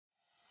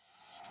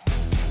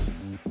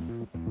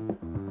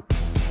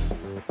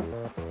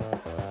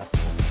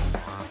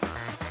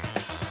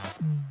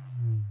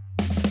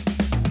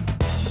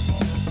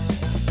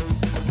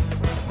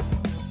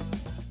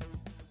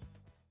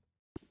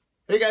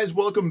guys,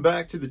 welcome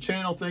back to the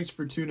channel. Thanks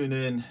for tuning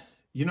in.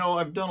 You know,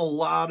 I've done a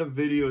lot of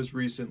videos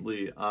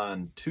recently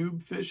on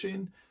tube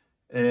fishing,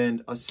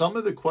 and some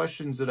of the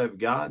questions that I've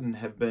gotten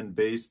have been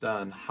based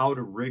on how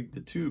to rig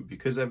the tube,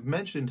 because I've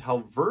mentioned how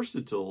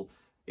versatile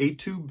a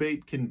tube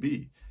bait can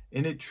be.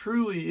 And it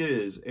truly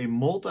is a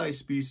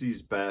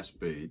multi-species bass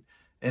bait,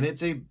 and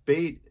it's a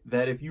bait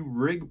that if you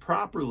rig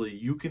properly,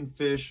 you can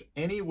fish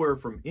anywhere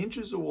from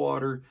inches of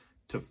water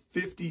to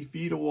 50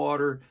 feet of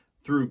water,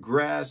 through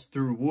grass,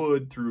 through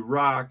wood, through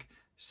rock,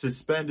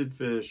 suspended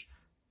fish.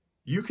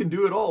 You can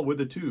do it all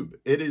with a tube.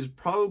 It is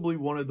probably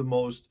one of the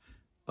most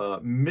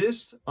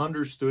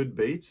misunderstood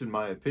baits, in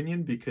my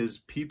opinion, because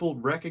people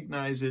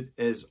recognize it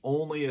as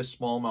only a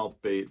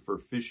smallmouth bait for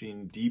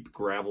fishing deep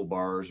gravel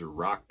bars or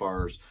rock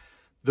bars.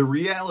 The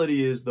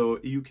reality is, though,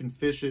 you can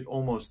fish it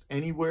almost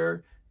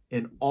anywhere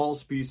in all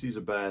species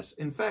of bass.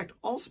 In fact,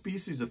 all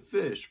species of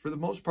fish, for the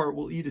most part,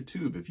 will eat a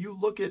tube. If you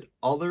look at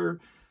other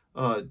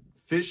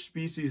fish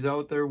species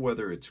out there,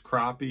 whether it's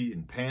crappie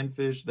and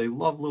panfish, they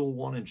love little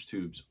 1-inch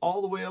tubes,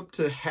 all the way up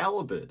to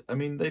halibut. I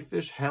mean, they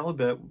fish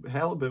halibut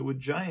with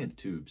giant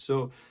tubes.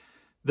 So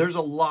there's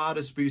a lot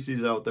of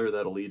species out there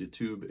that'll eat a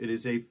tube. It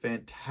is a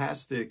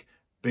fantastic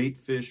bait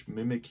fish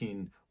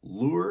mimicking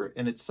lure,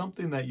 and it's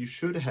something that you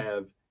should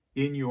have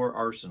in your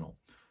arsenal.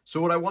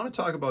 So what I want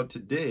to talk about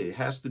today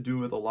has to do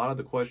with a lot of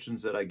the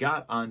questions that I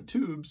got on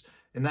tubes,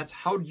 and that's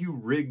how do you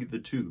rig the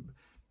tube?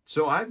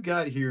 So I've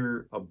got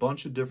here a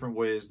bunch of different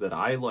ways that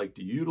I like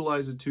to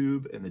utilize a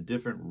tube and the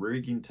different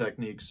rigging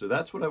techniques. So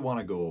that's what I want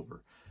to go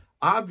over.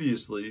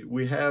 Obviously,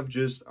 we have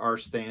just our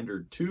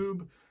standard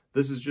tube.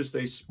 This is just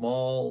a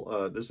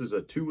small, this is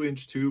a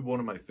 2-inch tube, one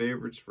of my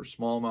favorites for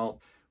smallmouth,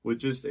 with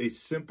just a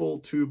simple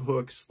tube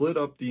hook slit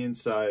up the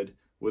inside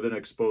with an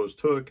exposed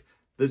hook.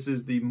 This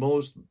is the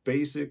most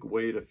basic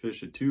way to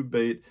fish a tube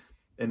bait,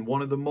 and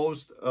one of the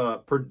most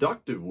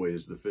productive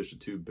ways to fish a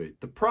tube bait.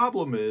 The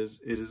problem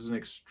is it is an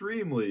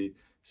extremely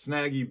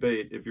snaggy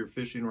bait if you're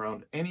fishing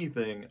around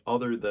anything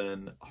other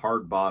than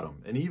hard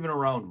bottom. And even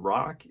around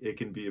rock, it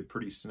can be a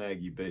pretty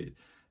snaggy bait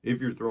if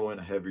you're throwing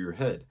a heavier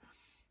head.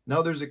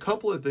 Now, there's a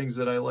couple of things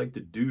that I like to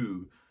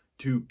do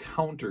to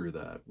counter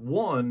that.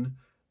 One,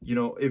 you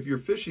know, if you're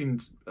fishing,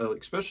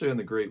 especially on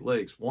the Great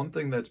Lakes, one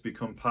thing that's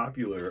become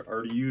popular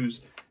are to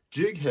use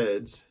jig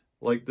heads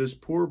like this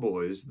poor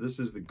boy's. This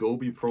is the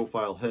Goby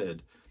profile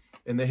head,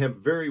 and they have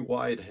very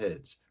wide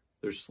heads.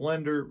 They're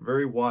slender,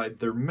 very wide.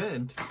 They're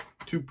meant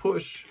to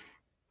push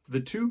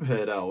the tube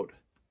head out,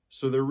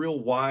 so they're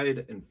real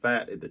wide and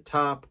fat at the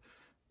top.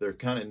 They're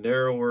kind of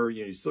narrower.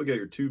 You know, you still get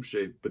your tube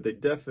shape, but they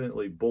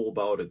definitely bulb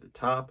out at the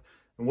top.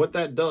 And what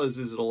that does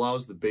is it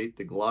allows the bait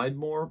to glide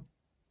more.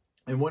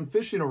 And when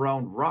fishing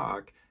around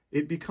rock,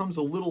 it becomes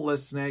a little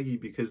less snaggy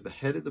because the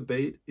head of the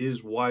bait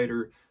is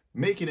wider,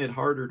 making it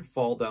harder to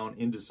fall down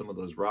into some of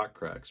those rock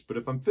cracks. But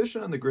if I'm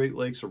fishing on the Great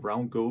Lakes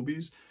around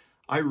gobies,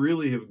 I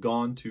really have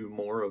gone to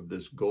more of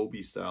this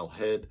goby style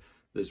head,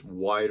 this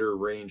wider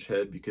range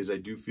head, because I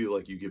do feel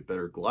like you get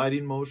better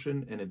gliding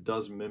motion, and it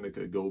does mimic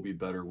a goby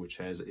better, which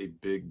has a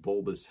big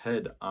bulbous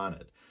head on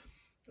it.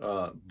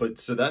 But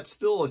so that's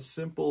still a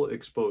simple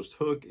exposed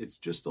hook. It's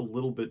just a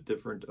little bit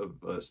different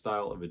of a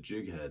style of a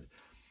jig head.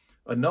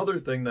 Another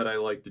thing that I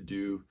like to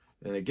do,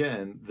 and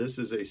again, this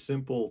is a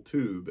simple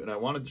tube, and I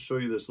wanted to show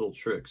you this little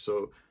trick.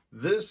 So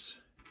this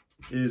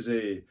is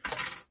a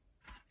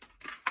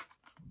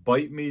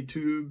Bite Me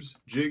Tubes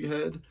jig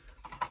head.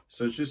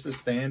 So it's just a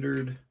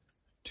standard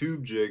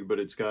tube jig, but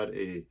it's got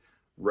a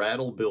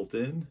rattle built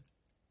in.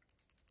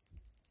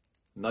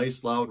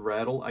 Nice loud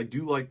rattle. I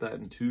do like that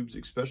in tubes,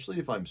 especially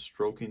if I'm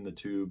stroking the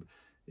tube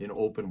in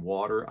open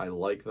water. I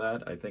like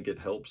that. I think it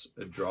helps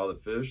draw the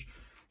fish.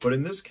 But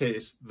in this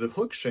case, the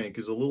hook shank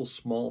is a little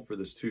small for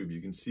this tube.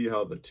 You can see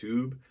how the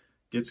tube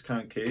gets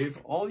concave.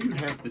 All you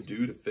have to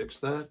do to fix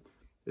that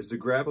is to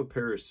grab a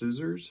pair of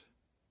scissors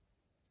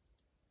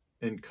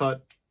and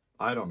cut,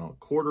 I don't know,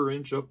 1/4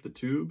 inch up the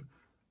tube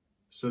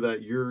so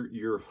that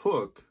your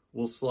hook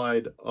will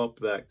slide up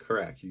that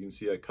crack. You can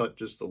see I cut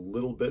just a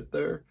little bit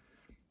there,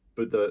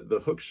 but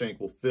the hook shank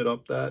will fit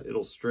up that.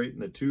 It'll straighten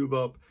the tube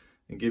up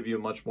and give you a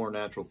much more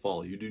natural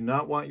fall. You do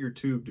not want your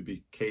tube to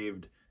be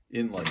caved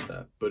in like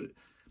that, but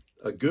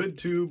a good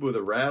tube with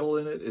a rattle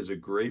in it is a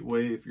great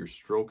way if you're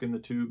stroking the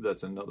tube.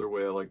 That's another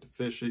way I like to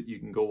fish it. You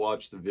can go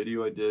watch the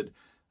video I did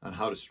on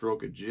how to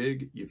stroke a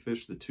jig. You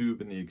fish the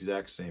tube in the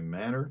exact same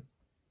manner.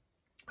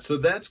 So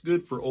that's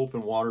good for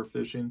open water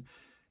fishing.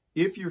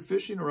 If you're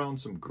fishing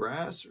around some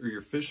grass, or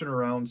you're fishing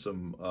around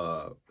some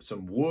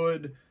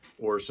wood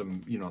or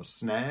some, you know,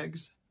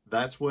 snags,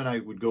 that's when I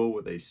would go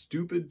with a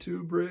stupid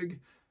tube rig.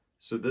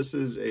 So this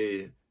is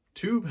a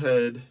tube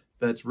head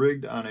that's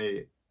rigged on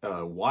a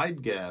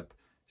wide gap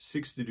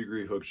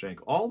 60-degree hook shank.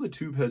 All the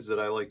tube heads that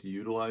I like to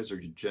utilize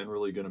are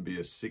generally going to be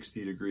a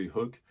 60-degree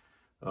hook.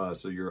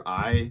 So your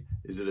eye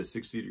is at a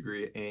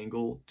 60-degree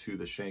angle to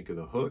the shank of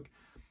the hook.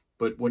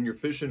 But when you're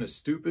fishing a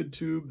stupid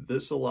tube,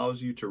 this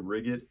allows you to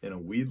rig it in a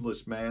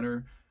weedless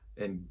manner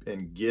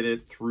and get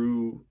it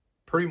through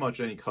pretty much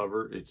any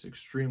cover. It's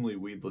extremely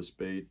weedless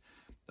bait,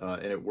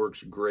 and it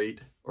works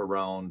great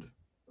around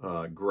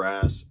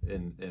grass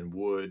and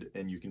wood,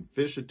 and you can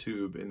fish a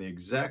tube in the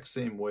exact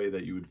same way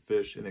that you would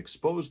fish an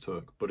exposed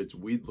hook, but it's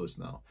weedless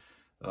now.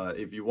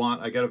 If you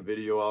want, I got a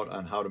video out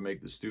on how to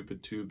make the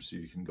stupid tube, so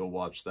you can go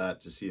watch that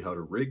to see how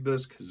to rig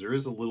this, because there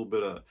is a little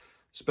bit of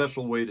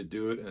special way to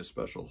do it and a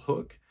special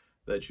hook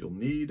that you'll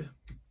need.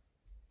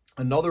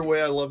 Another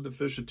way I love to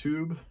fish a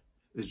tube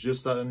is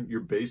just on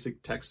your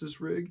basic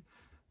Texas rig.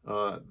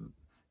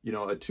 You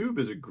know, a tube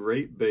is a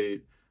great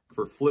bait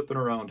for flipping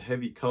around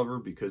heavy cover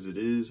because it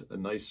is a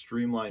nice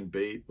streamlined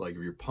bait. Like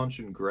if you're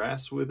punching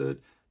grass with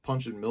it,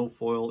 punching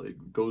milfoil,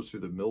 it goes through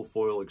the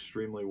milfoil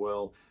extremely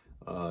well.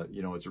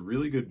 You know, it's a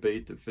really good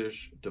bait to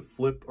fish, to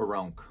flip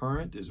around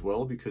current as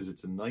well, because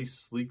it's a nice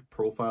sleek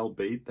profile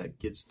bait that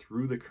gets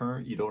through the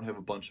current. You don't have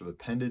a bunch of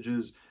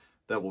appendages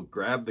that will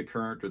grab the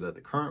current or that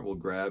the current will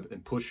grab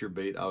and push your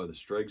bait out of the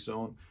strike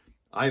zone.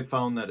 I've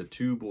found that a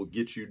tube will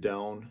get you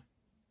down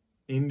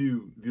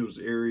into those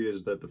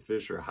areas that the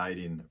fish are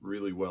hiding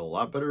really well. A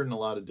lot better than a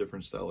lot of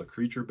different style of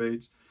creature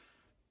baits.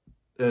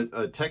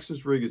 A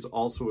Texas rig is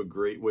also a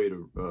great way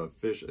to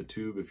fish a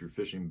tube if you're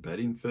fishing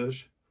bedding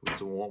fish.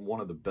 It's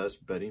one of the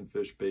best bedding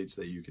fish baits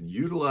that you can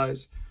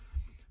utilize.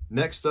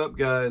 Next up,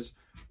 guys,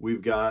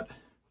 we've got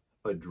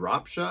a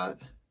drop shot.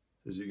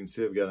 As you can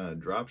see, I've got a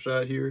drop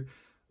shot here.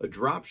 A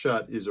drop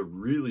shot is a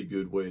really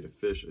good way to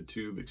fish a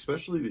tube,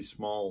 especially these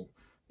small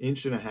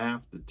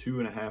 1.5 to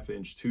 2.5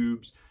 inch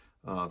tubes.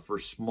 For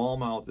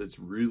smallmouth, it's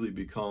really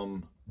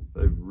become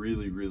a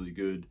really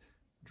good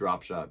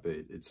drop shot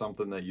bait. It's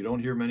something that you don't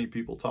hear many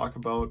people talk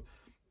about,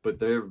 but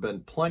there have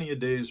been plenty of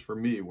days for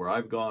me where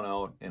I've gone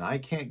out and I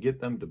can't get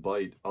them to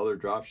bite other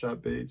drop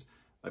shot baits.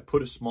 I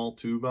put a small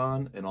tube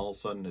on and all of a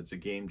sudden it's a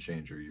game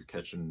changer. You're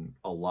catching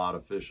a lot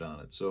of fish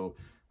on it. So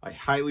I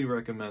highly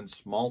recommend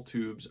small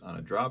tubes on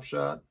a drop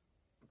shot.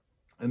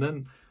 And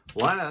then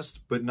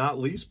last but not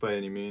least by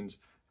any means,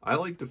 I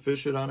like to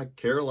fish it on a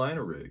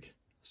Carolina rig.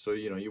 So,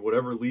 you know,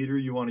 whatever leader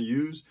you want to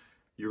use,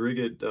 you rig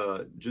it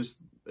just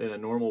in a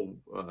normal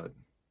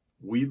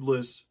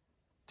weedless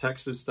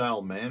Texas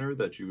style manner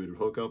that you would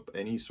hook up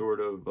any sort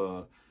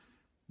of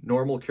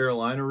normal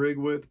Carolina rig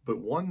with. But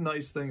one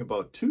nice thing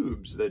about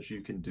tubes that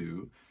you can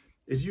do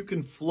is you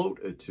can float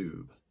a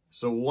tube.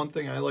 So one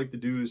thing I like to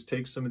do is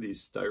take some of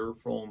these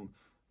styrofoam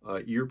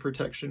ear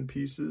protection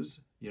pieces.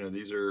 You know,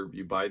 these are,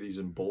 you buy these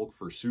in bulk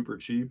for super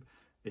cheap,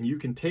 and you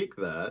can take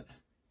that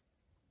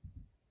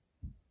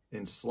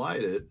and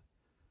slide it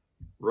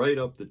right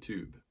up the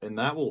tube, and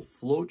that will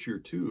float your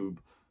tube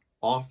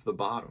off the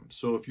bottom.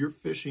 So if you're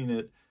fishing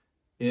it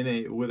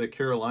with a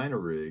Carolina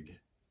rig,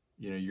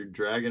 you know, you're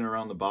dragging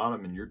around the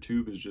bottom and your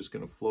tube is just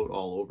going to float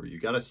all over. You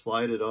got to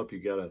slide it up. You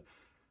got to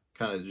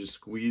kind of just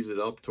squeeze it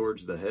up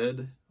towards the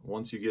head.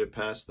 Once you get it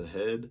past the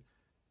head,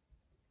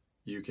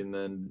 you can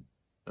then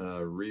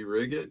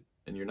re-rig it,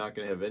 and you're not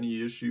going to have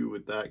any issue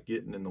with that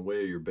getting in the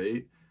way of your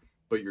bait.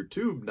 But your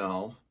tube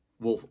now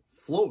will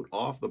float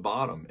off the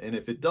bottom, and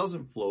if it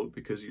doesn't float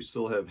because you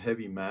still have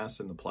heavy mass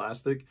in the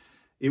plastic,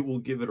 it will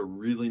give it a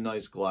really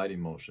nice gliding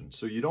motion.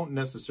 So you don't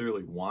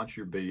necessarily want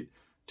your bait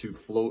to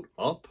float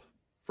up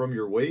from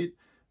your weight,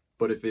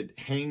 but if it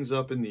hangs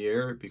up in the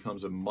air, it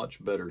becomes a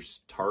much better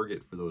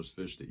target for those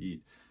fish to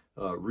eat.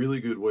 Really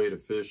good way to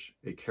fish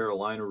a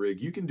Carolina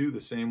rig. You can do the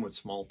same with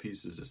small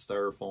pieces of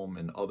styrofoam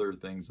and other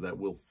things that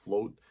will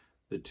float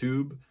the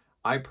tube.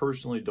 I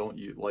personally don't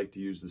like to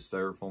use the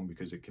styrofoam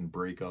because it can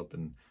break up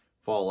and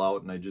fall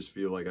out, and I just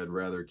feel like I'd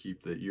rather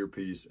keep the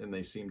earpiece, and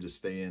they seem to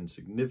stay in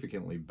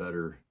significantly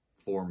better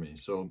for me.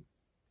 So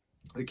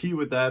the key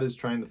with that is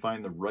trying to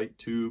find the right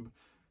tube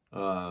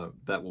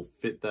that will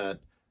fit that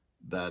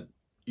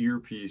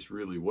earpiece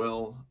really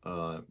well.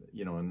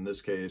 You know, in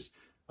this case,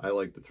 I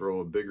like to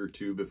throw a bigger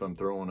tube if I'm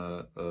throwing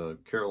a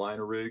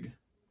Carolina rig.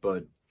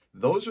 But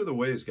those are the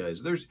ways,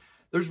 guys.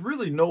 There's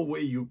really no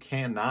way you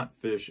cannot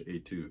fish a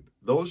tube.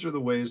 Those are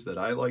the ways that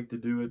I like to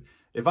do it.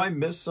 If I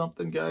miss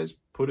something, guys,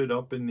 put it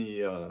up in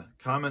the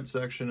comment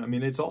section. I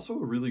mean, it's also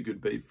a really good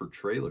bait for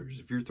trailers.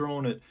 If you're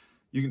throwing it,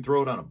 you can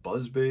throw it on a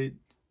buzz bait.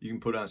 You can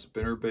put it on a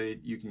spinner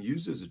bait. You can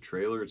use it as a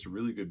trailer. It's a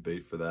really good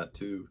bait for that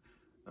too.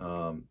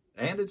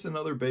 And it's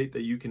another bait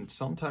that you can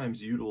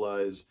sometimes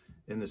utilize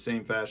in the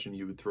same fashion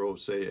you would throw,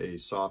 say, a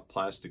soft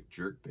plastic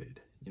jerk bait.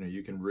 You know,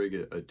 you can rig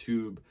a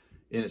tube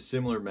in a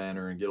similar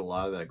manner and get a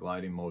lot of that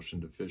gliding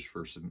motion to fish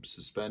for some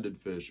suspended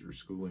fish or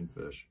schooling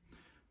fish.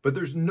 But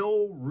there's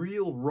no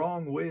real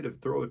wrong way to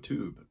throw a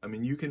tube. I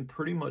mean, you can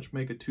pretty much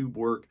make a tube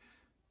work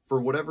for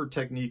whatever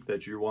technique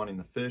that you're wanting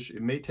to fish.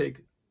 It may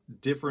take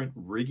different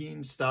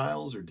rigging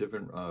styles or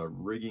different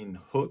rigging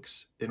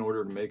hooks in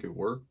order to make it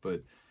work,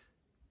 but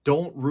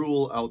don't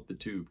rule out the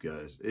tube,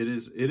 guys. It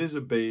is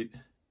a bait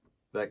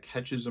that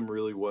catches them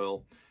really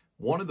well.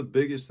 One of the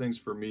biggest things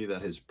for me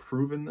that has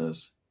proven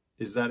this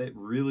is that it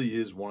really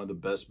is one of the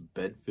best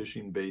bed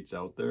fishing baits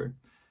out there,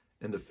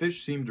 and the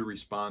fish seem to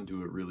respond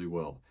to it really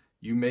well.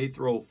 You may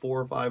throw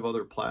 4 or 5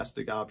 other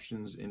plastic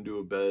options into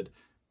a bed.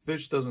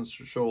 Fish doesn't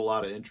show a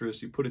lot of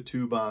interest. You put a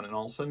tube on and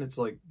all of a sudden it's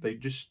like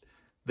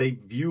they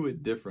view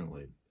it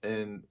differently.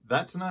 And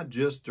that's not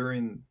just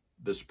during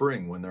the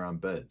spring when they're on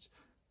beds.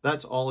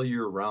 that's all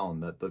year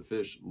round that the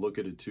fish look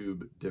at a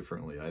tube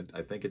differently.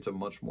 I think it's a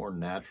much more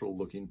natural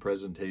looking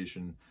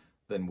presentation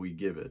than we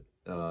give it.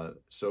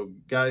 So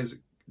guys,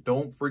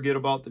 don't forget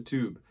about the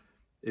tube.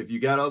 If you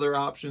got other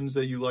options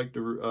that you like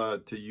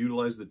to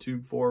utilize the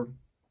tube for,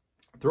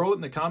 throw it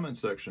in the comment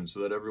section so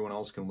that everyone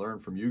else can learn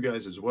from you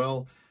guys as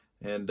well.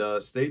 And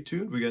stay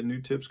tuned. We got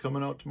new tips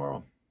coming out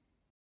tomorrow.